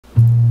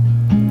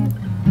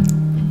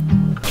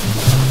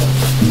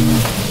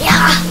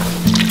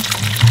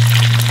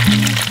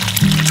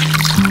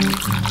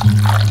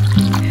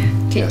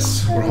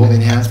Yes, we're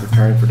holding hands,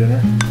 preparing for dinner.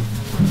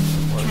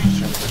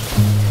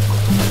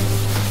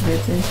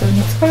 別にそれ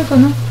に疲れか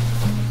な。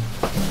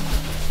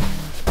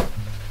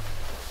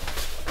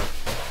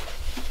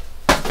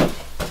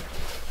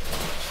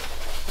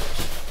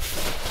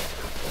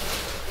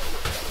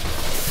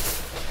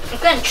I'm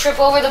gonna trip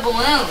over the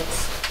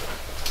balloons.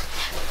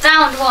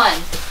 Found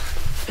one.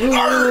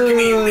 Ooh.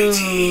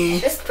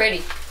 This is pretty.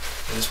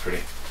 It is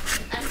pretty.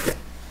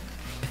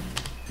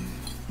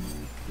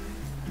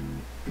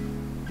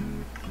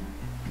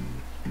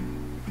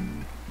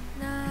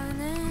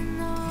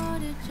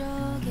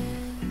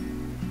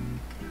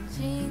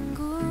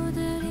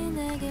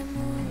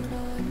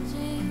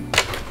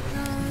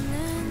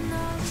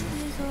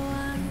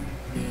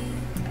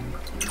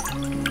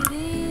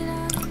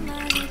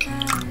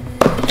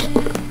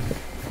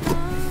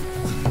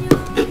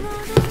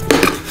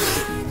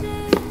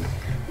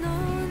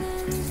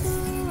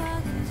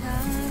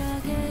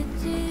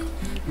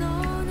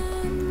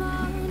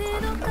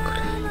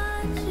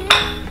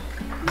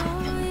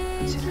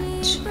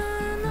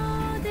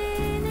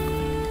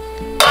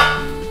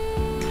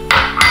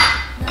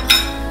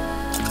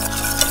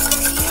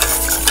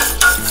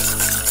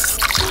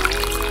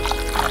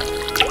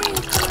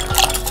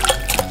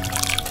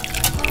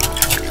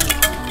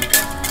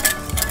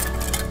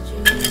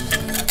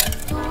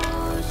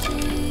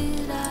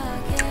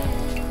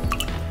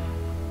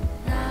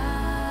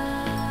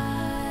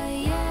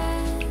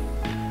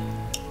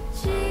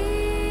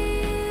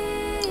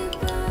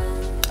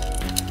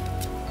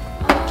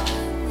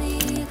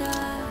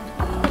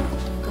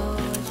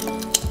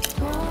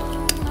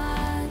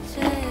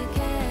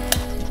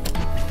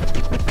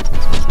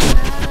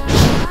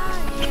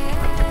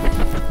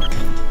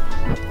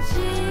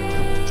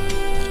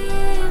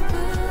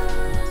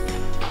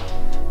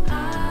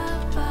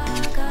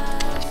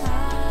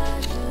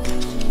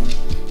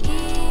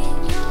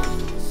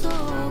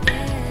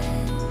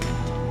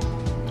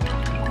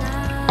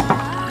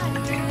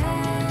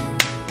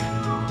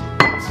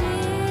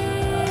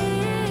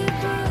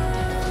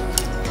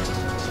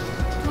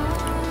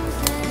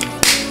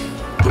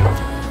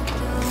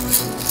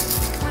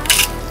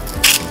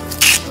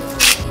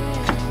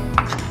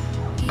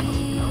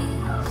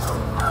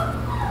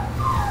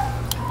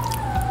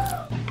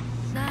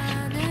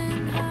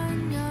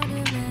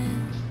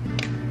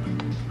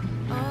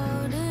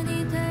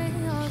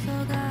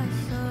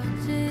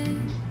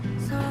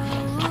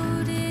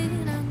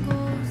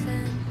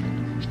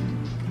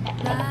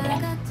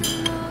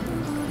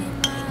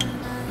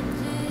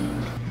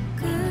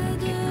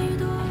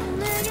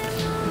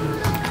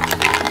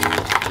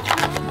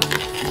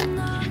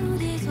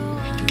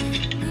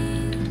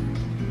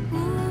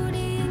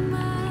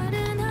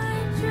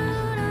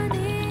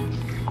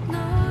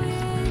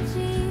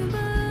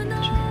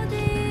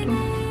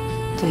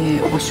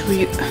で、お醤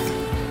油。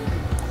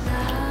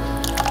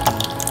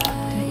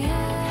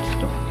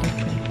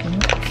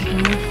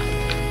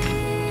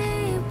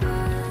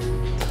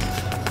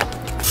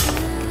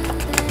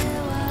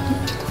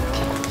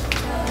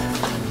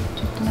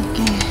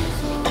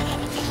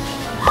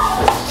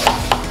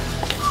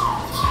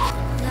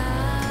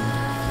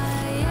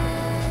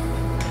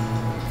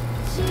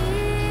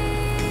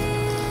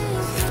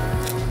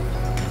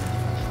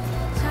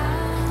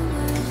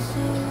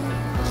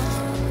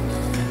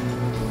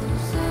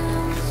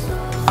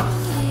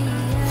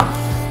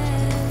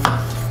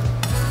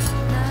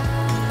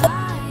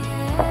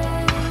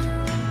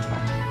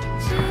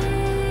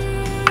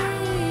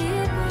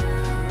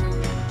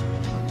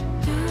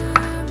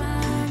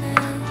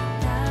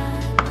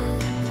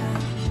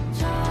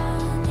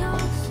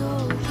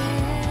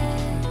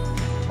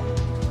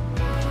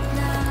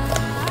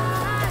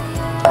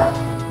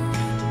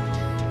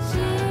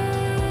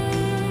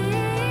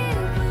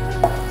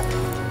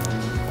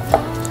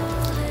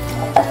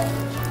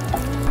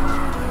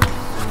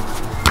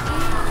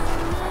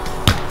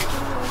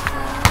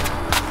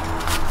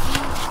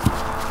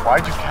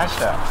Why'd you catch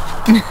that?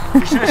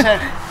 You should have said,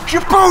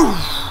 "Shaboom!"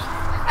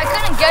 I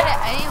couldn't get it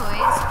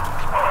anyways.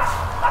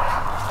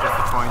 Get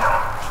the point.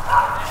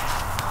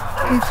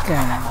 Good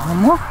girl,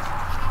 Momo.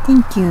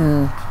 Thank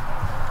you.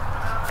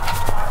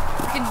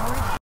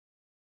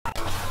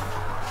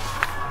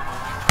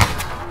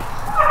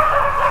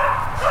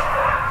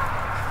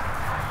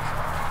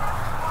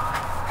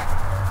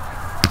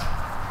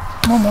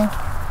 Momo.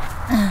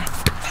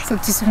 そっ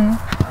ちするの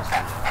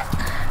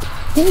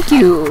Thank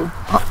you.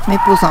 あ、メ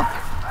ッポーさん。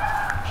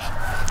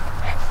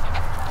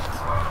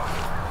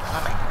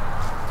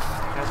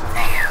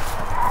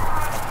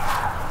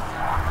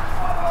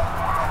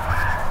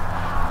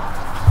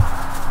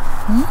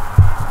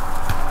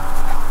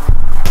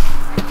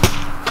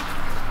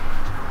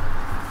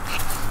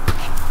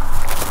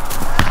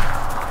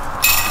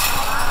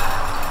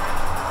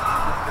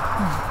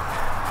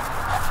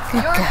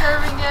You're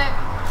serving it.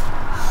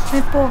 メ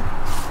ッポー。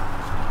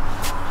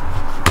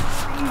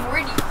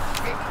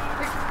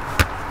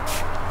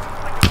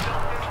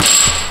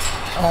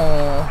お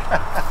ー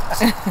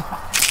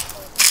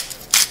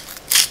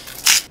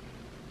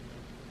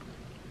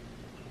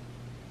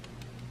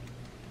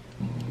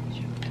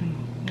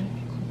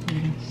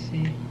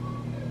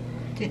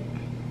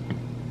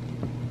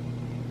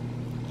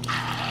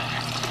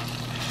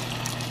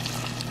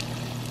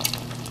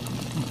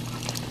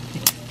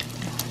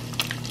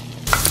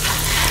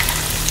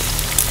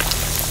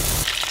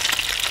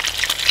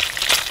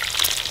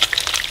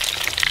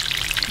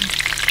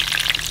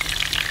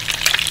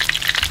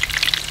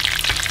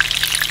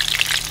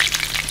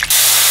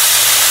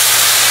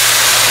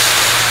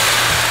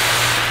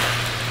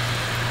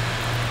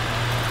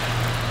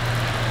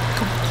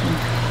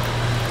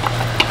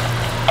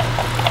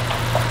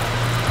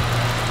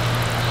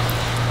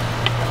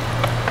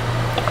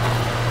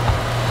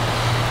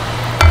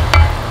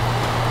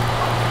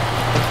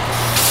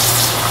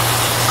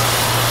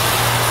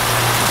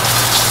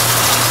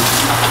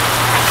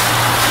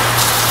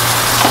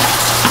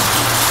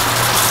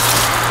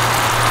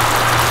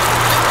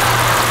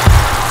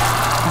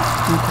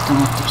と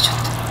思ってるちょっ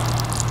と。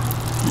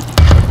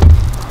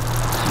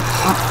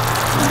あ、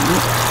お願い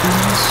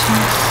し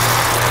ます。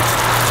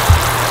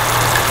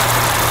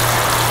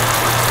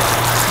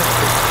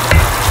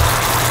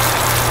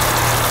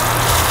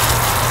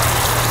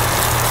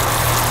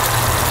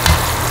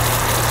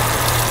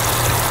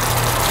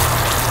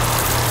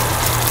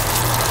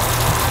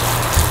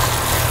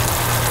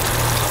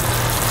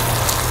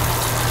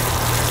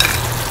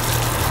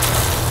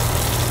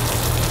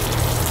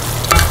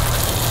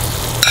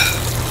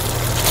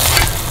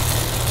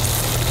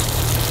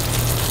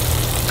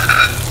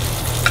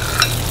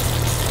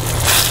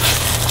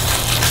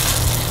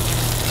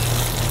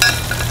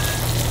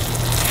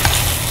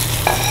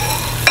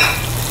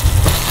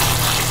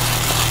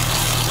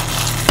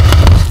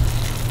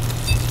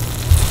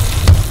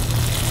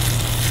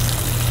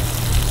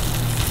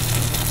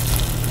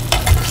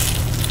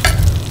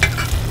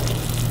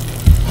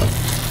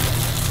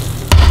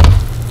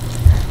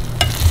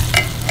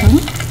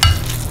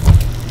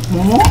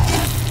Momo?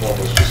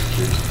 Momo's just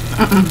cute.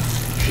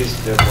 She's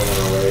dead one on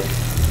her way.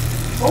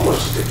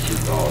 Momo's just a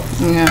cute dog.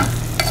 Yeah.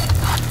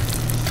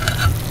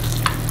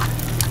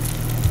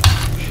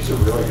 She's a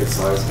really good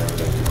size and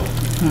everything, you know.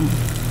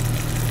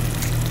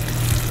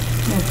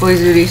 Momo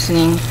is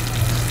listening.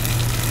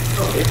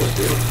 Oh, Maple's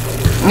beautiful.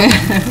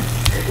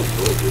 Maple's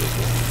really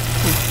beautiful.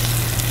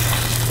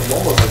 But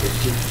Momo's like a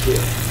cute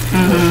kid.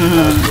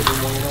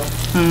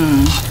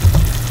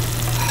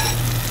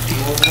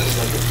 Momo is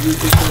like a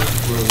beautiful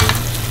room.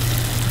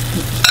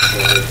 す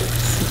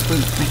ごい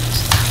いっぱいでし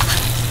た。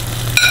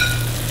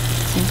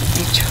全部出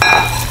ちゃう。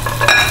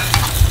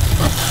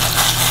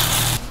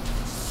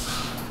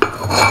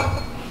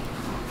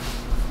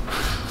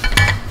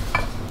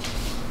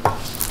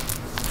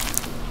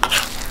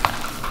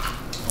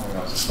Oh my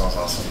gosh, it smells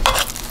awesome.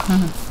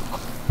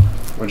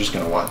 We're just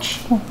gonna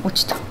watch. お、落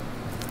ちた。オ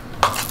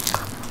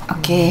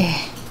ッケ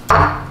ー。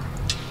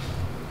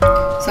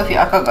ソフィ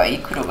ー赤がいい、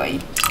黒がいい。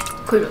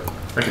黒。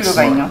黒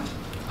がいいの。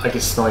I could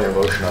smell your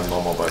lotion on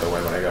Momo, by the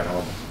way, when I got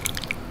home.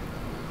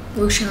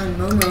 Lotion on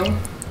Momo.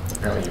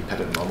 Apparently you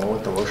petted Momo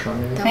with the lotion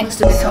on, maybe? That must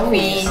have been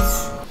Sophie's.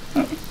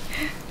 Sophie's.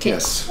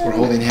 Yes, we're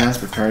holding hands,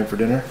 preparing for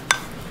dinner.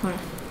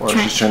 Or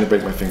Try- she's trying to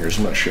break my fingers,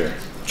 I'm not sure.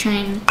 Try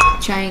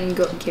and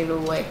go get it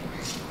away.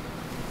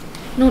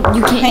 No,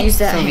 you can't use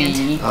that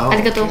hand. Oh,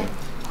 Arigato. okay.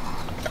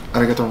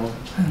 Arigato.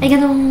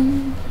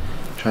 Arigato.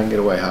 Try and get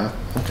away, huh?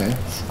 Okay.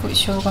 すごい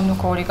生姜の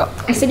香りが。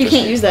 I said you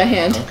can't use that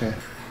hand. Okay.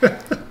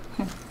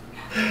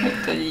 本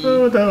当に。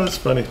 Oh, that was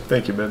funny.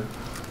 Thank you, Ben.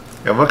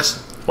 It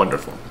looks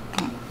wonderful.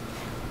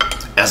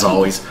 As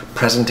always,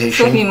 presentation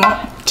ソフィーも。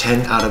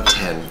 10 out of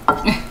 10.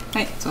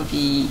 はい、ソフ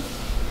ィー。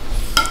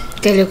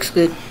 That looks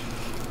good.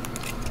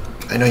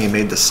 I know you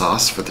made the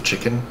sauce for the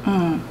chicken,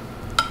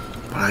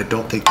 but I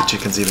don't think the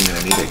chicken's even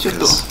gonna need itちょっ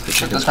と、 because the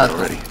ちょっと chicken's タ good ル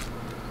ト。 already.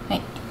 は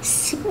い。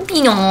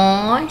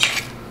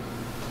 Spinach.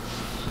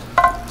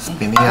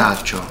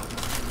 Spinacio.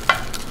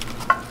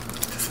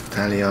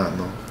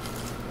 Italiano.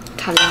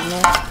 Italiano.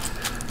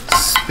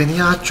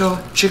 Spinacio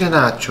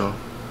chickenaccio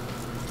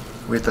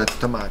with a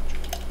tomato.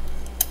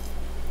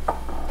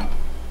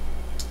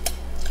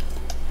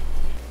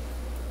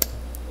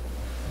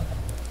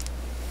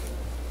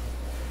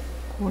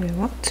 これ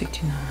はつい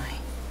てない。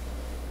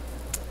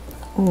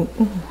お、お、入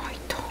っ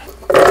た。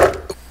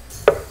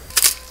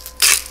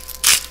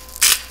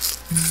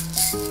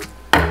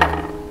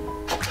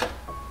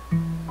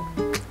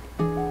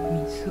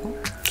水を。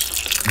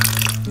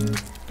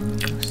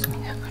様子見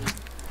ながら。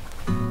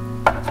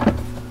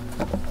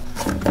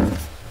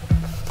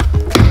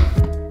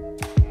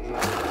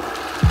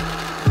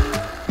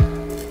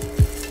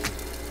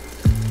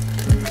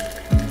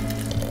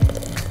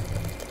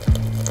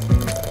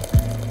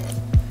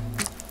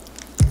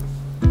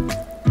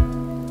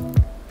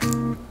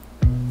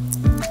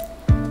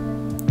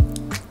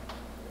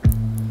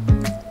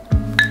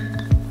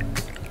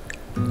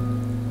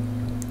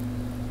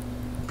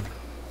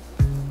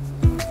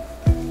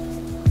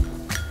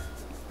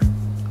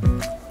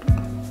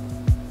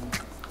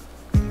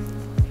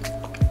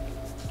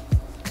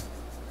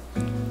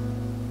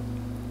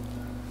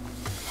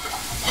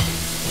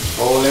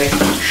Holy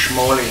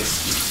schmolies.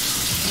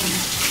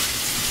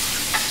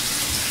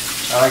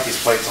 I like these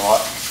plates a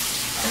lot.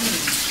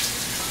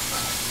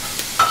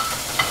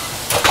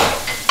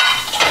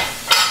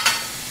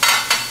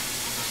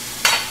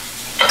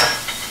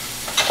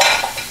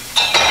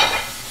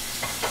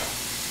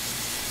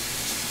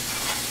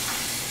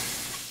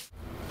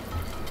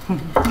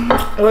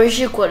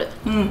 Oishii kore.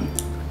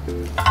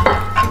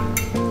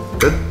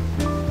 Good?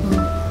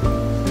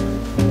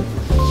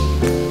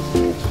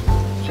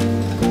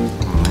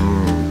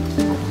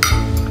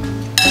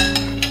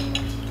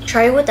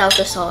 Try it without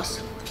the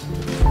sauce.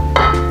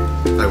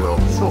 I will.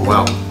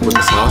 Wow, with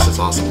the sauce, it's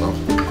awesome though.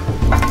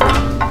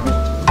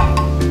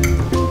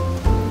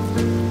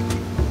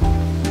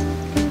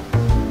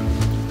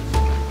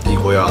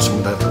 Equally awesome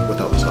without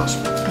the sauce.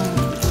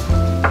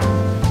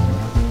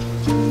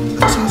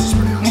 The sauce is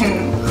pretty awesome.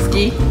 好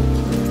き？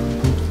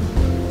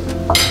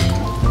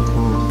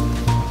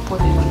ポ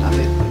テト食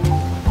べる。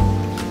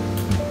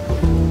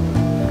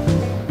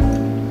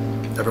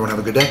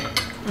a good day?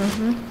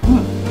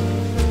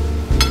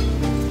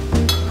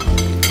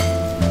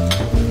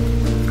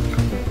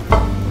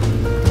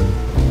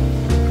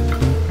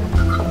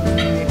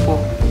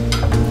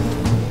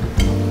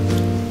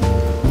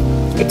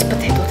 It's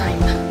potato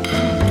time.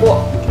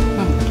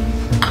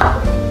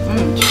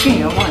 チキン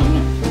やばいね。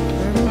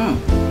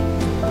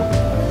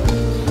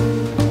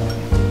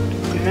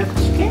You like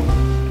chicken?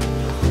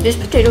 These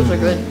potatoes are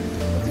good.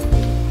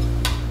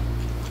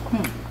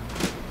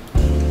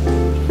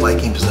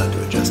 Liking does not do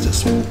it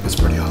justice. It's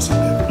pretty awesome,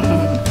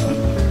 man.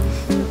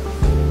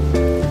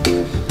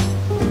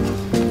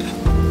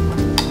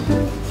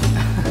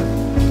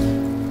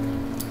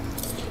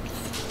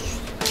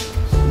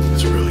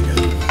 It's really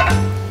good.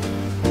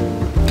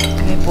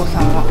 メイポ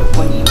さんはこ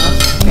こにいま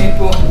す。メイ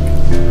ポ。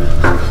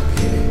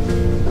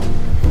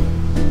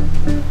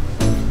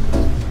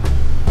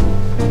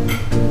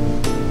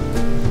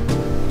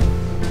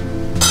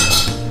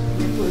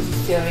Who's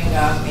staring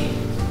at me?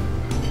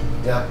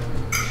 Yeah.